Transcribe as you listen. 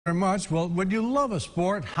Very much. Well, when you love a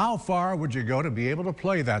sport, how far would you go to be able to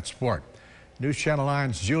play that sport? News Channel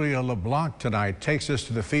 9's Julia LeBlanc tonight takes us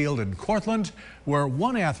to the field in Cortland, where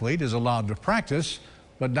one athlete is allowed to practice,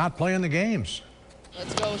 but not play in the games.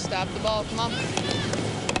 Let's go, stop the ball, come on.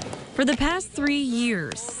 For the past 3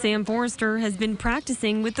 years, Sam Forrester has been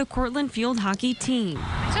practicing with the Cortland field hockey team.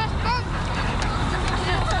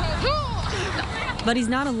 But he's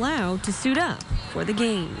not allowed to suit up for the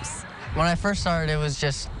games. When I first started, it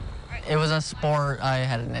was a sport I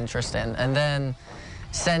had an interest in. And then,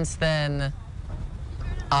 since then,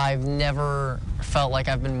 I've never felt like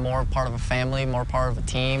I've been more part of a family, more part of a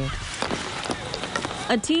team.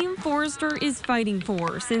 A team Forrester is fighting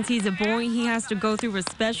for. Since he's a boy, he has to go through a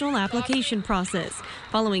special application process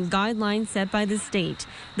following guidelines set by the state.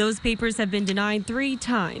 Those papers have been denied 3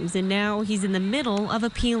 times, and now he's in the middle of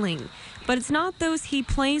appealing. But it's not those he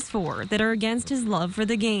plays for that are against his love for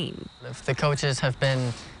the game. If the coaches have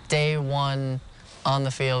been day one on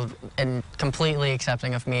the field and completely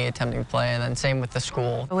accepting of me attempting to play, and then same with the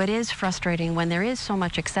school. It is frustrating when there is so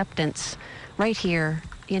much acceptance right here,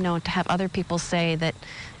 to have other people say that,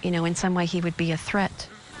 in some way he would be a threat.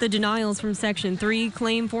 The denials from Section 3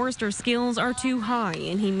 claim Forrester's skills are too high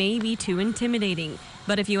and he may be too intimidating.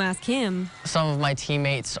 But if you ask him, some of my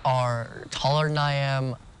teammates are taller than I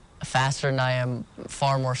am, faster than I am,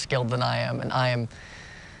 far more skilled than I am, and I'm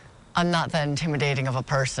not that intimidating of a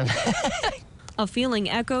person. a feeling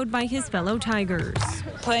echoed by his fellow Tigers.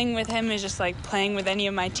 Playing with him is just like playing with any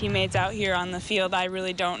of my teammates out here on the field. I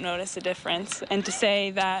really don't notice a difference. And to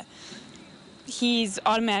say that he's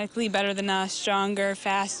automatically better than us, stronger,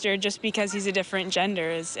 faster, just because he's a different gender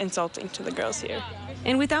is insulting to the girls here.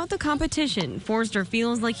 And without the competition, Forrester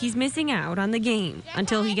feels like he's missing out on the game.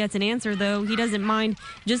 Until he gets an answer, though, he doesn't mind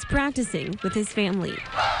just practicing with his family.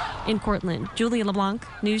 In Cortland, Julia LeBlanc,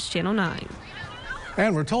 News Channel 9.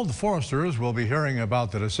 And we're told the Forresters will be hearing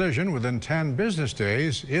about the decision within 10 business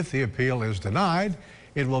days. If the appeal is denied,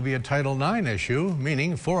 it will be a Title IX issue,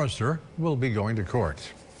 meaning Forrester will be going to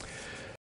court.